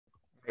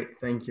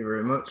Thank you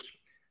very much.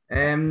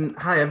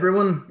 Hi,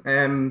 everyone.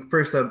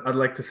 First, I'd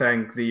like to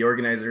thank the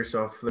organizers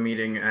of the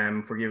meeting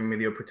for giving me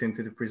the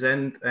opportunity to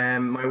present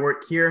my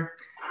work here.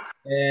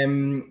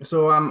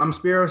 So I'm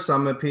Spyros.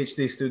 I'm a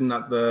PhD student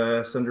at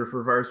the Centre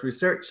for Virus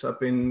Research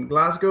up in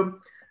Glasgow.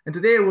 And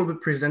today I will be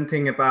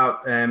presenting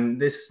about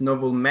this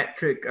novel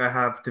metric I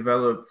have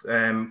developed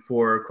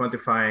for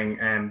quantifying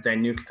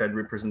dinucleotide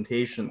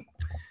representation.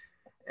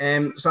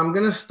 So I'm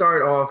going to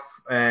start off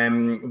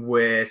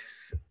with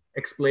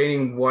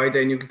explaining why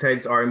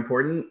dinucleotides are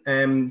important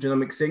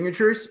genomic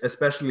signatures,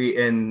 especially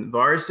in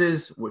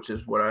viruses, which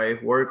is what I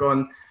work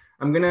on.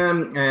 I'm going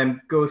to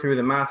go through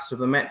the maths of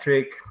the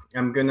metric.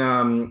 I'm going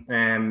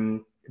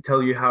to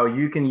tell you how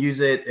you can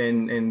use it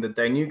in the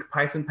Dinuc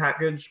Python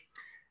package.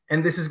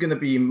 And this is going to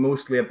be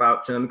mostly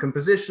about genomic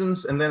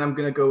compositions. And then I'm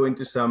going to go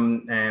into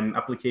some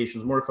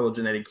applications, more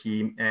phylogenetic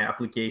key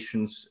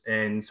applications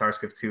in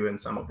SARS-CoV-2 and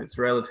some of its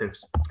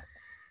relatives.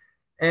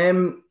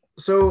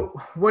 So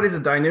what is a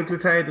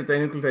dinucleotide? A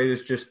dinucleotide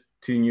is just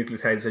two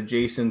nucleotides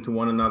adjacent to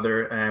one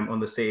another on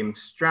the same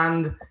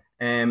strand.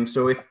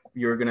 So if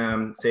you're going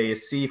to say a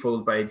C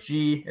followed by a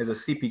G is a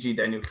CpG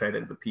dinucleotide,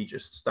 and the P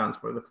just stands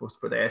for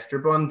the ester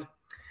bond.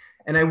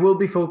 And I will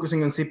be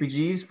focusing on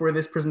CpGs for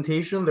this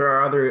presentation. There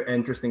are other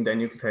interesting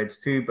dinucleotides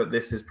too, but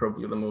this is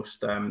probably the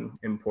most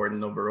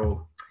important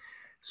overall.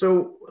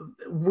 So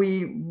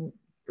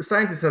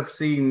scientists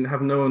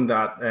have known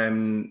that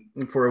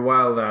for a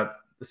while that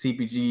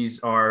CpGs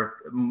are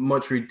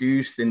much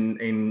reduced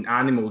in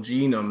animal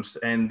genomes,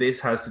 and this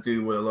has to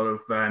do with a lot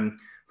of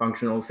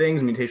functional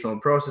things,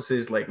 mutational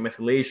processes like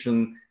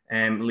methylation,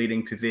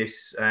 leading to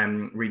this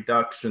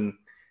reduction.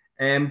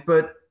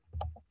 But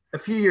a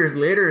few years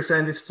later,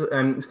 scientists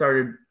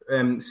started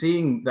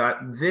seeing that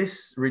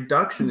this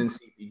reduction in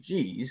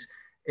CpGs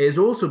is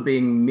also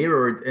being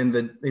mirrored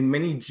in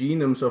many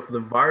genomes of the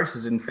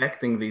viruses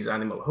infecting these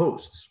animal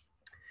hosts.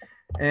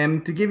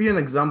 To give you an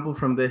example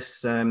from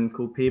this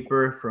cool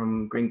paper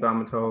from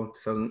Greenbaum et al.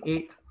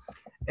 2008,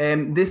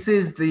 this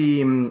is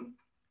the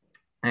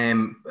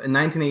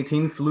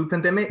 1918 flu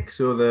pandemic,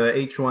 so the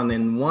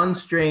H1N1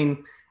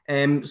 strain.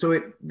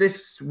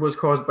 This was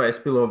caused by a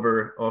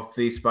spillover of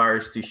this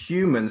virus to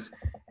humans.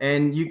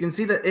 And you can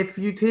see that if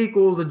you take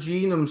all the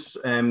genomes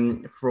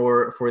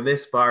for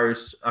this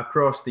virus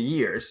across the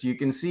years, you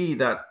can see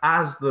that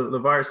as the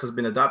virus has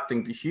been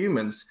adapting to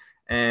humans,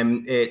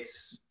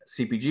 its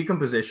CpG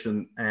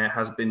composition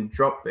has been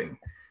dropping.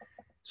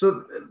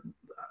 So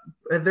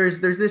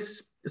there's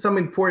some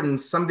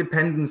importance, some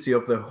dependency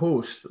of the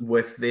host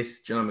with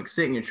this genomic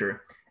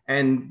signature.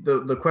 And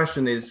the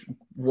question is,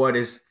 what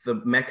is the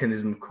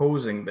mechanism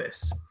causing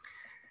this?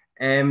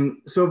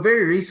 So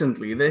very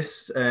recently,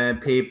 this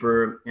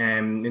paper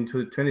in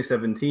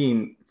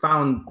 2017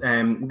 found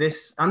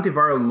this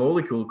antiviral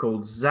molecule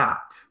called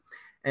ZAP.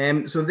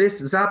 So this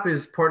ZAP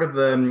is part of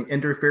the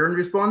interferon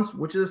response,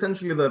 which is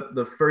essentially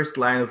the first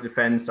line of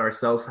defense our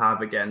cells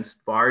have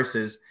against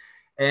viruses.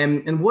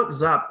 And what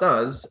ZAP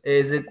does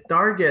is it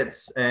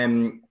targets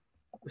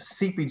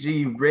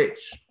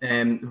CpG-rich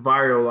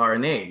viral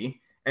RNA,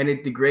 and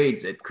it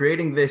degrades it,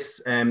 creating this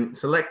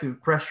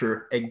selective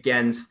pressure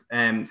against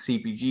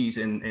CpGs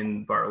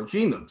in viral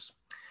genomes.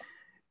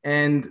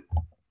 And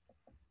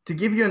to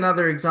give you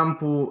another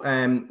example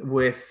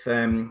with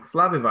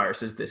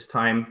flaviviruses this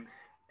time,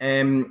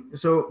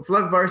 so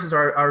flaviviruses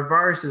are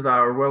viruses that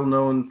are well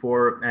known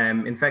for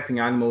infecting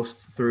animals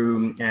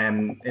through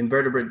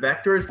invertebrate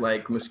vectors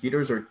like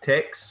mosquitoes or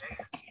ticks.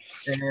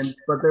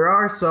 But there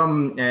are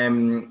some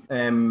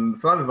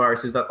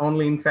flaviviruses that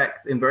only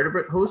infect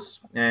invertebrate hosts.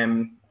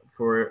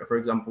 For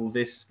example,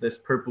 this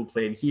purple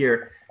plate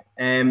here.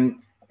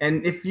 And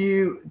if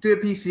you do a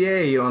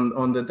PCA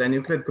on the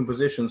dinucleotide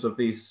compositions of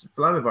these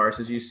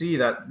flaviviruses, you see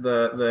that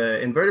the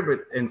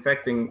invertebrate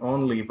infecting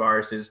only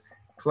viruses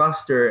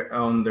cluster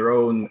on their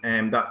own,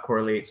 and that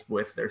correlates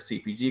with their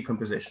CpG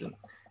composition.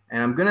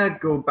 And I'm going to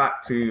go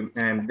back to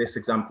this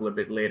example a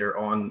bit later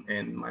on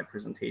in my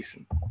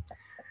presentation.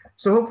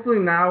 So hopefully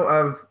now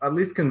I've at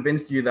least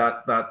convinced you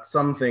that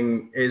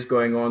something is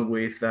going on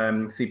with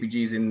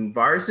CpGs in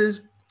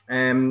viruses.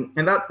 And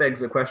that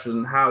begs the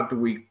question, how do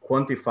we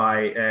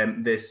quantify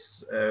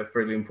this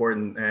fairly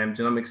important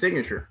genomic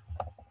signature?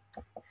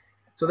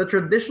 So the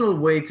traditional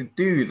way to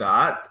do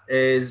that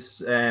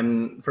is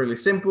fairly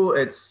simple.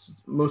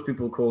 Most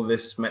people call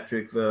this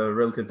metric the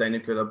relative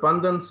dinucleotide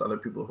abundance. Other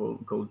people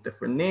call it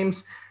different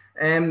names.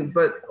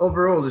 But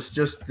overall, it's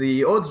just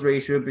the odds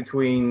ratio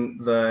between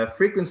the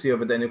frequency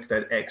of a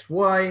dinucleotide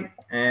XY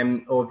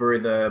over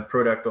the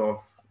product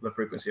of the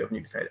frequency of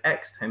nucleotide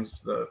X times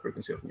the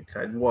frequency of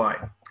nucleotide Y.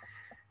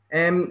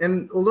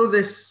 And although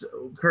this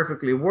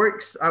perfectly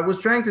works, I was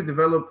trying to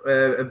develop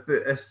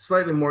a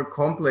slightly more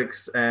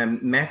complex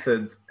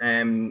method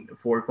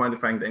for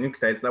quantifying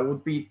dinucleotides that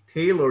would be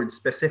tailored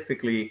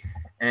specifically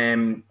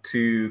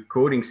to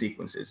coding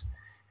sequences.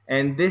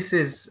 And this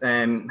is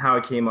how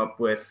I came up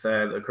with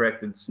the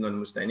corrected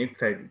synonymous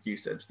dinucleotide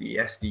usage, the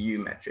SDU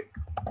metric.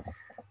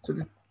 So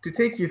to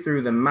take you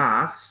through the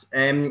maths,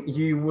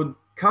 you would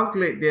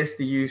calculate the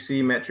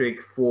SDUC metric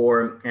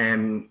for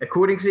a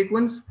coding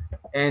sequence,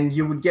 and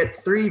you would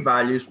get 3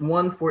 values,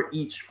 one for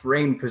each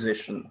frame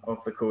position of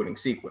the coding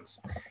sequence.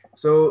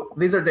 So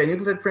these are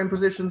dinucleotide frame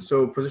positions.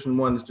 So position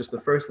 1 is just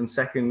the first and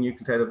second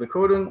nucleotide of the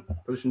codon,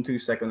 position 2,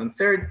 second and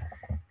third.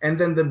 And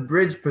then the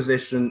bridge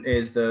position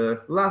is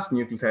the last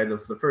nucleotide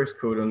of the first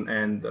codon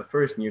and the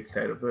first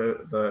nucleotide of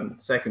the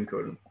second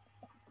codon.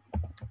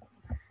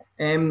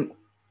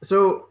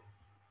 So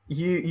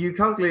you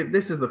calculate,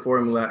 this is the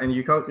formula, and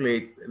you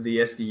calculate the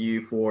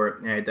SDU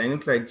for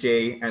dinucleotide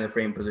J and the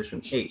frame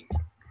position H.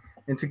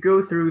 And to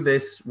go through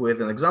this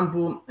with an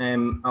example,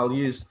 I'll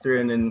use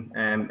threonine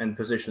and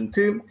position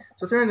 2.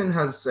 So threonine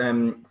has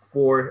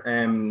 4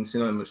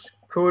 synonymous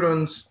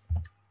codons,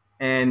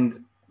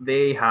 and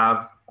they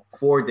have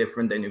 4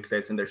 different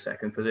dinucleotides in their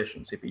second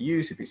position: CPU,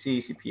 CPC,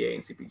 CPA,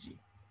 and CPG.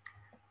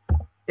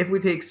 If we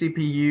take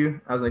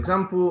CPU as an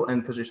example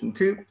and position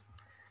 2,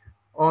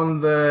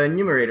 on the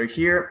numerator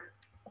here,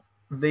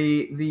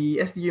 the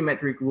SDU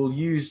metric will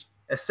use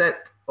a set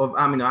of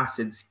amino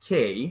acids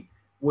K,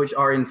 which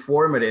are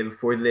informative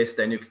for this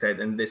dinucleotide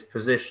in this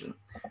position.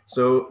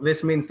 So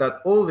this means that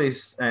all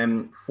these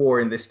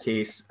 4, in this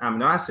case,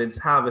 amino acids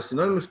have a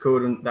synonymous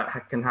codon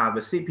that can have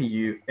a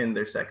CPU in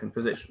their second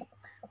position,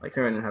 like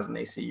threonine has an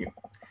ACU.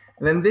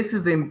 And then this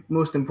is the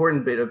most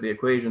important bit of the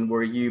equation,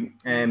 where you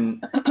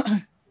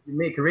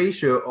make a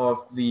ratio of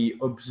the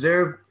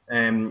observed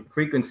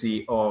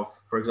frequency of,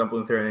 for example,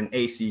 in threonine,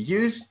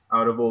 ACUs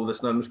out of all the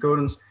synonymous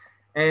codons,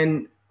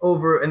 and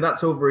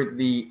that's over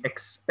the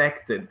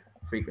expected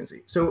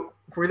frequency. So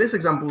for this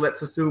example,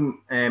 let's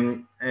assume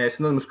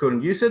synonymous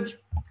codon usage,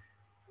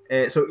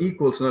 so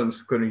equal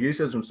synonymous codon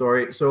usage, I'm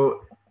sorry.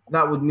 So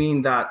that would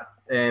mean that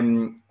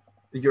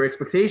your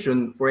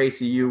expectation for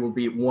ACU will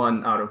be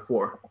 1 out of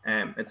 4,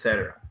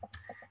 etc.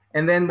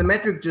 And then the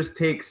metric just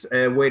takes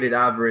a weighted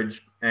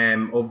average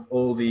of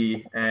all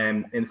the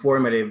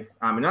informative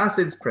amino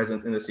acids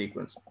present in the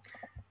sequence.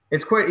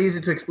 It's quite easy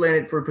to explain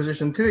it for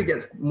position 2. It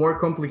gets more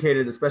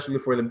complicated, especially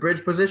for the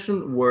bridge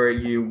position, where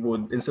you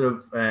would, instead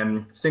of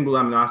single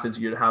amino acids,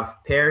 you'd have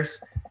pairs.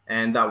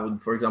 And that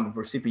would, for example,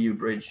 for CPU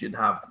bridge, you'd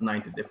have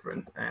 90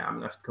 different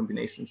amino acid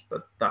combinations,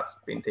 but that's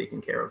been taken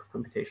care of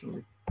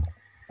computationally.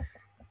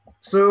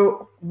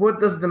 So what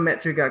does the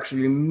metric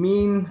actually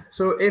mean?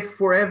 So if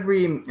for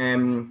every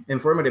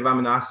informative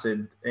amino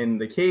acid in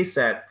the K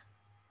set,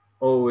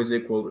 O is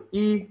equal to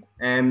E,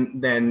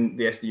 and then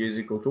the SDU is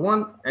equal to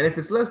 1. And if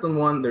it's less than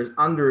 1, there's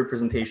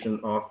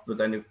underrepresentation of the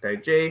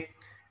dinucleotide J.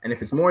 And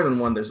if it's more than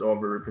 1, there's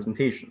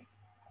overrepresentation.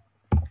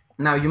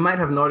 Now, you might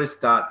have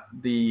noticed that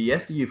the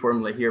SDU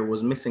formula here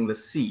was missing the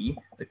C,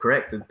 the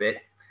corrected bit.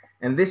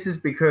 And this is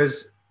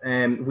because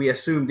we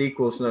assumed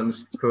equal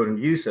synonymous codon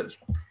usage.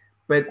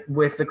 But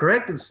with the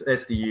corrected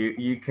SDU,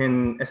 you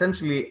can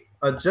essentially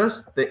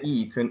adjust the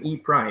E to an E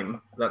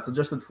prime that's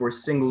adjusted for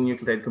single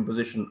nucleotide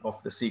composition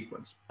of the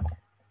sequence.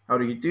 How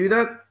do you do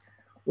that?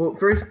 Well,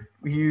 first,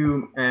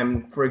 you,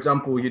 for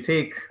example, you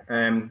take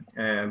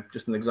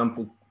just an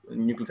example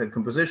nucleotide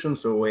composition,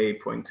 so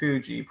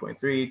A.2,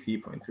 G.3,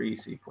 T.3,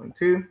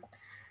 C.2,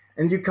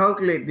 and you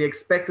calculate the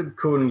expected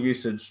codon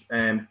usage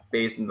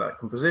based on that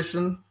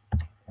composition.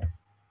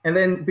 And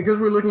then, because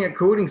we're looking at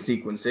coding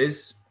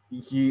sequences,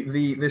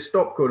 the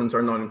stop codons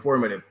are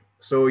non-informative.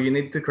 So you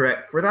need to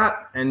correct for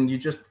that, and you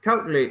just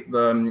calculate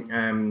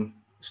the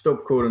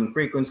stop codon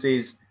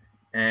frequencies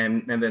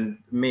and then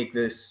make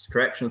this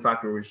correction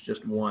factor, which is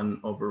just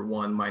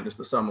 1/1 minus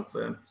the sum of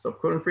the stop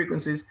codon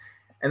frequencies.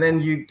 And then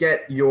you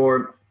get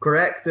your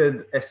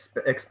corrected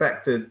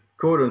expected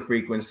codon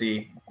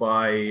frequency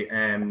by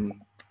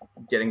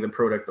getting the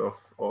product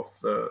of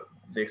the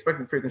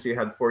expected frequency. You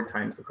had 4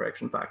 times the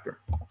correction factor.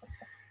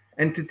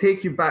 And to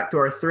take you back to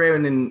our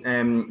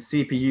threonine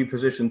CPU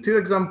position 2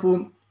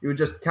 example, you would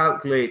just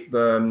calculate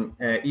the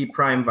E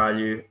prime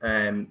value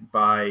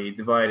by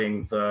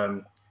dividing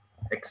the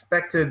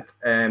expected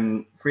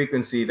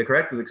frequency, the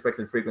corrected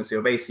expected frequency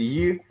of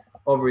ACU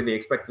over the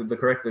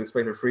corrected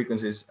expected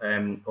frequencies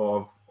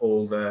of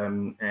all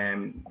the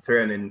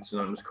threonine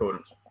synonymous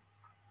codons.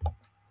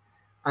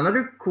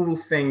 Another cool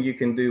thing you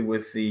can do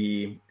with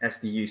the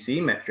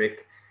SDUC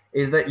metric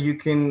is that you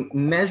can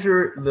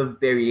measure the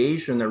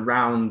variation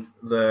around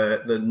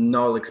the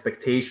null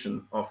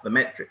expectation of the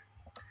metric.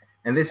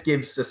 And this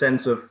gives a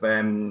sense of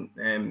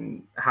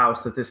how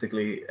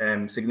statistically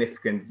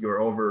significant your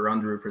over or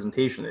under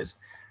representation is.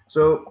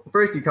 So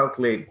first you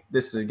calculate,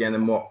 this is again a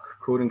mock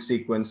coding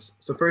sequence.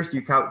 So first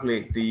you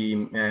calculate the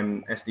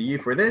SDU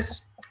for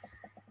this,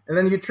 and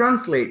then you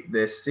translate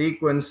this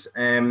sequence,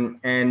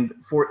 and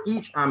for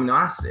each amino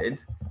acid,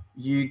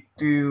 you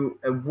do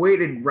a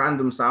weighted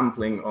random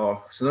sampling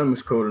of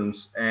synonymous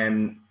codons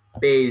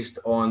based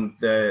on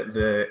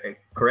the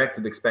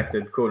corrected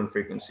expected codon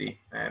frequency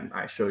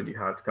I showed you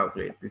how to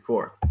calculate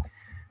before.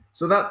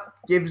 So that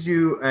gives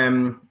you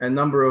a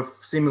number of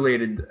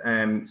simulated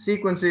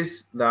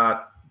sequences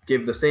that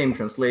give the same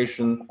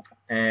translation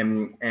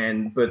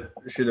but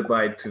should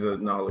abide to the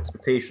null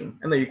expectation.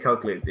 And then you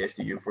calculate the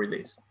SDU for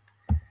these.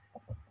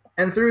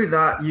 And through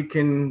that, you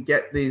can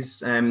get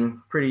these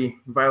pretty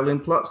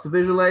violin plots to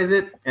visualize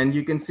it. And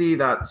you can see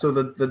that, so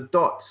the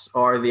dots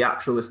are the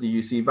actual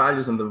SDUC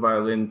values, and the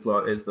violin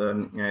plot is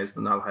the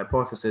null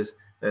hypothesis,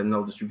 the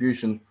null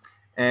distribution.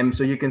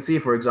 So you can see,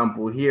 for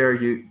example, here,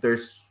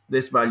 there's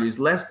this value is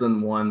less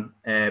than 1,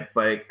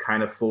 but it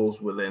kind of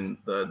falls within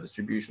the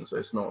distribution. So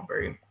it's not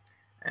very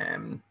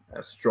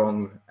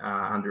strong,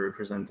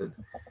 underrepresented.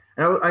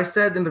 Now, I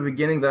said in the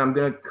beginning that I'm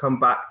going to come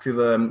back to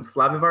the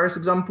flavivirus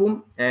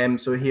example.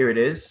 So here it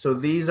is. So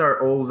these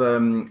are all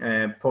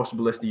the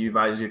possible SDU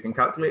values you can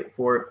calculate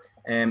for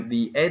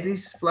the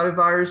Aedes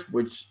flavivirus,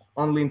 which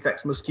only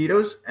infects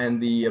mosquitoes,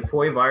 and the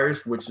Apoy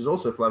virus, which is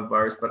also a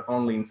flavivirus, but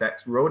only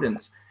infects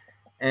rodents.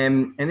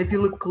 And if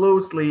you look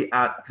closely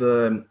at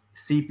the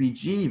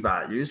CpG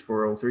values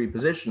for all 3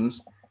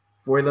 positions,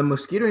 for the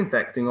mosquito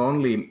infecting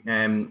only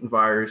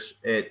virus,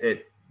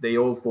 they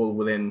all fall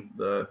within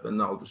the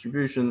null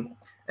distribution,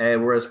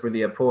 whereas for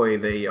the Apoy,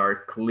 they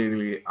are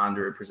clearly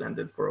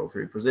underrepresented for all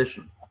 3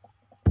 positions.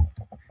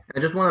 I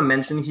just want to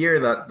mention here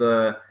that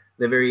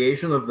the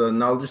variation of the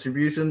null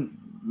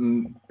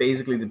distribution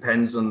basically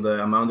depends on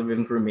the amount of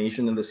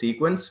information in the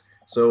sequence.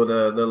 So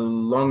the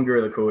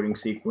longer the coding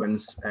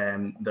sequence,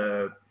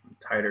 the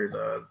tighter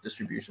the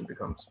distribution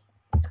becomes.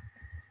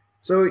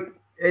 So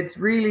it's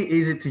really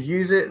easy to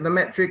use it, the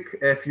metric,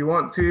 if you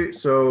want to.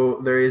 So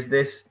there is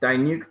this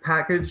Dinuc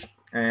package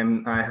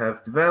I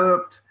have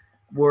developed,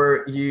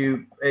 where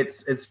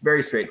it's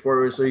very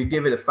straightforward. So you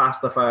give it a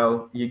FASTA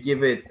file, you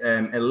give it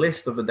a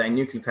list of the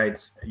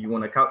dinucleotides you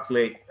want to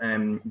calculate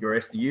your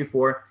SDU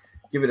for,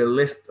 give it a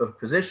list of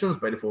positions.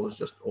 By default, it's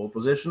just all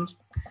positions.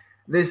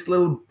 This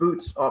little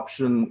boots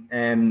option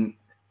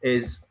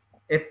is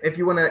if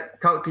you want to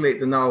calculate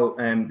the null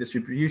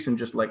distribution,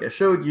 just like I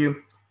showed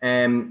you,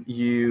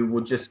 you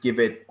would just give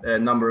it a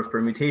number of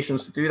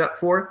permutations to do that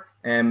for.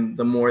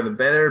 The more the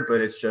better,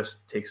 but it just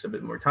takes a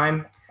bit more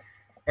time.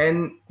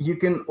 And you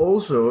can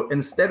also,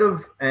 instead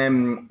of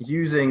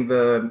using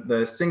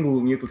the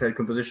single nucleotide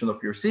composition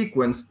of your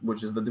sequence,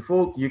 which is the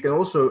default, you can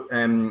also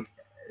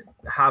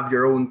have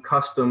your own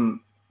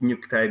custom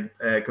nucleotide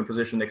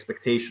composition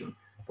expectation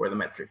for the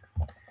metric.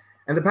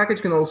 And the package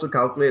can also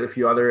calculate a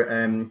few other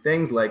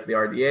things like the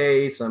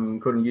RDA, some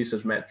coding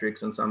usage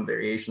metrics, and some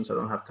variations I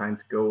don't have time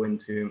to go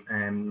into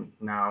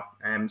now.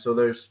 So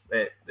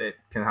it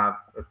can have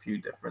a few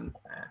different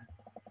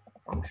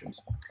functions.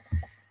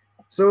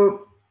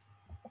 So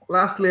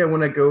lastly, I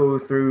want to go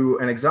through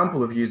an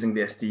example of using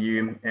the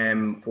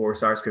SDU for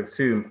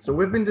SARS-CoV-2. So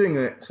we've been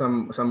doing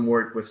some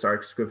work with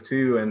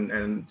SARS-CoV-2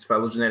 and its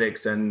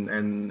phylogenetics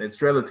and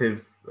its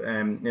relative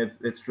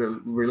its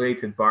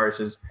related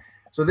viruses.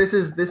 So this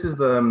is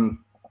the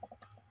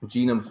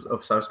genome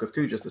of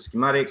SARS-CoV-2, just a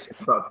schematic.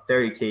 It's about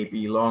 30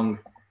 kb long.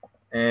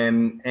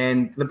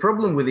 And the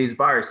problem with these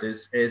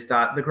viruses is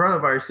that the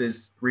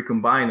coronaviruses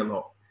recombine a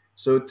lot.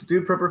 So to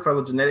do proper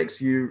phylogenetics,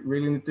 you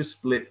really need to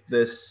split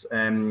this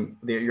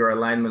your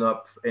alignment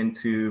up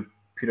into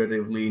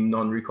putatively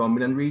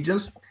non-recombinant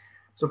regions.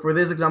 So for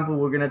this example,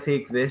 we're going to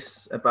take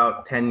this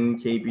about 10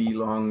 kb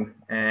long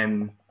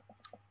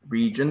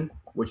region,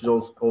 which is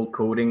all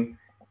coding.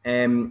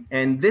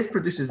 And this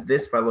produces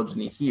this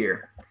phylogeny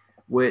here,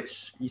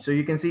 which, so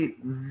you can see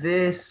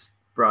this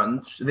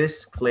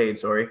clade,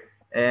 sorry,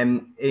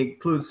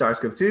 includes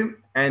SARS-CoV-2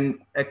 and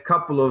a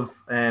couple of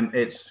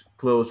its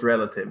close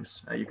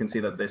relatives. You can see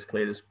that this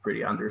clade is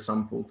pretty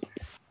undersampled.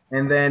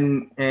 And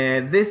then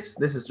this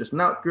is just an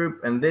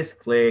outgroup, and this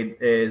clade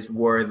is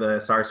where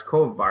the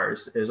SARS-CoV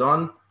virus is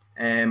on,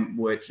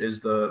 which is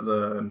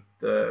the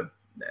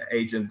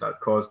agent that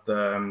caused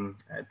the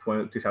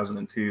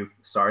 2002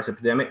 SARS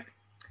epidemic.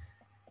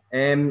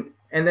 And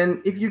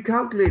then if you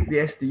calculate the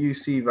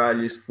SDUC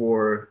values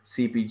for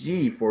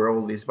CpG for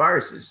all these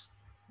viruses,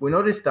 we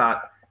notice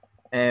that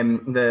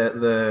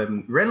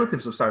the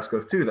relatives of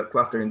SARS-CoV-2 that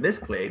cluster in this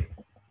clade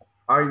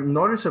have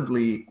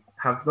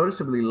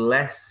noticeably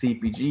less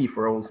CpG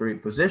for all 3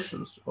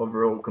 positions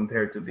overall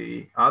compared to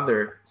the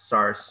other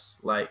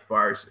SARS-like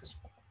viruses.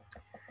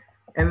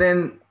 And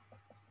then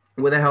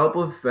with the help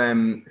of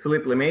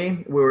Philippe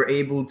Lemay, we were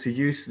able to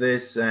use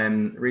this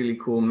really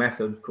cool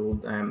method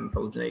called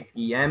phylogenetic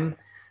EM,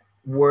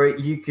 where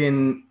you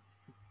can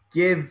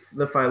give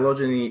the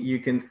phylogeny, you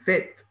can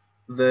fit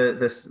the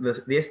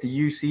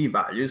SDUC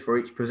values for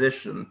each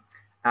position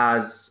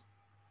as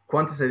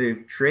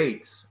quantitative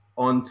traits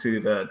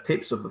onto the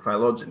tips of the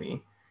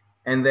phylogeny,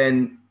 and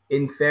then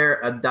infer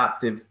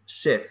adaptive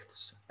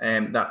shifts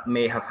that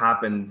may have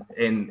happened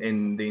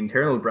in the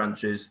internal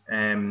branches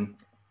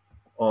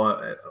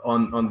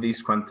on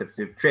these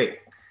quantitative traits.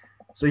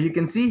 So you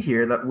can see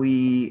here that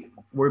we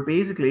were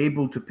basically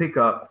able to pick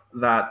up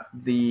that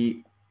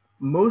the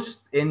most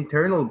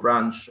internal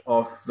branch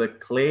of the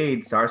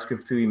clade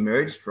SARS-CoV-2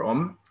 emerged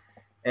from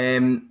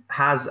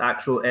has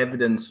actual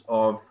evidence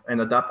of an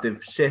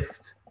adaptive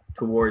shift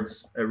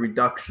towards a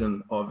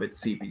reduction of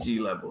its CpG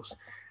levels.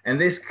 And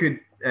this could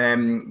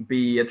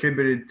be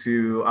attributed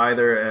to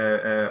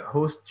either a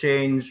host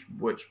change,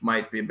 which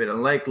might be a bit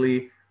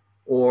unlikely,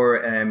 or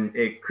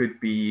it could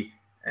be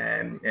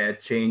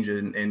change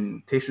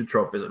in tissue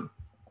tropism.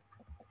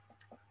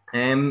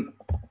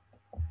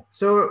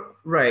 So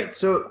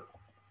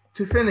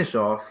to finish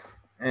off,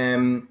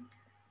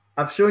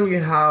 I've shown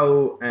you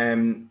how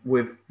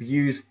we've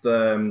used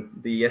the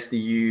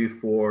SDU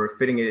for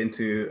fitting it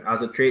into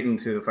as a trait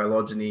into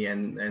phylogeny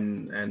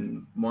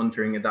and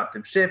monitoring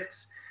adaptive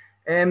shifts.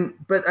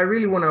 But I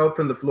really want to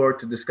open the floor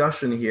to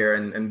discussion here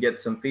and get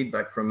some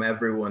feedback from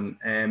everyone.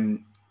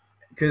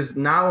 Because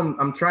now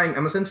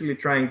I'm essentially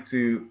trying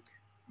to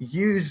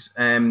use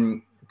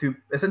to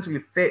essentially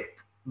fit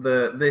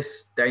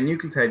this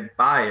dinucleotide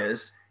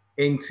bias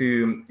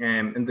into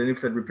and the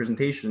nucleotide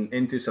representation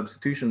into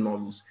substitution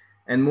models,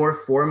 and more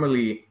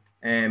formally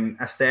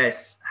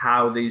assess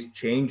how these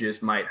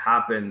changes might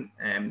happen,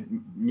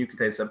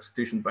 nucleotide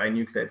substitution by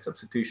nucleotide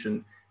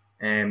substitution,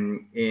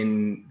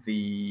 in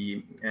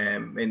the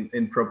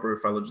in proper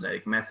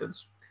phylogenetic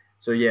methods.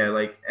 So yeah,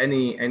 like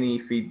any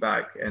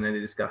feedback and any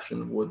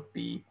discussion would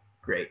be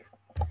great.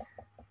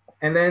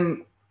 And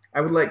then I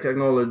would like to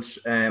acknowledge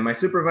my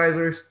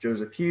supervisors,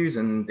 Joseph Hughes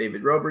and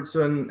David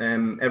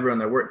Robertson,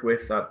 everyone I worked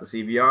with at the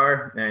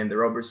CVR and the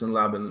Robertson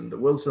Lab and the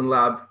Wilson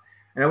Lab.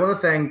 And I want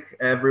to thank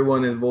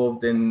everyone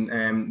involved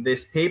in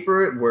this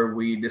paper where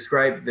we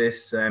describe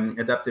this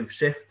adaptive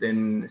shift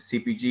in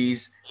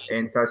CPGs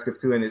in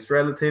SARS-CoV-2 and its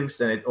relatives.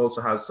 And it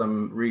also has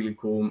some really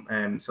cool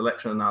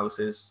selection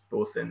analysis,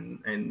 both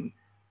in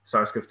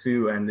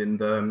SARS-CoV-2 and in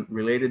the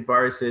related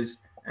viruses.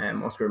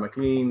 Oscar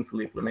McLean,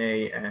 Philippe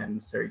Lemay,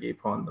 and Sergey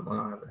Pond,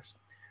 among others.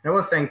 And I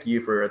want to thank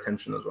you for your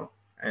attention as well.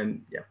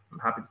 And yeah, I'm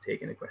happy to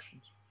take any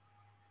questions.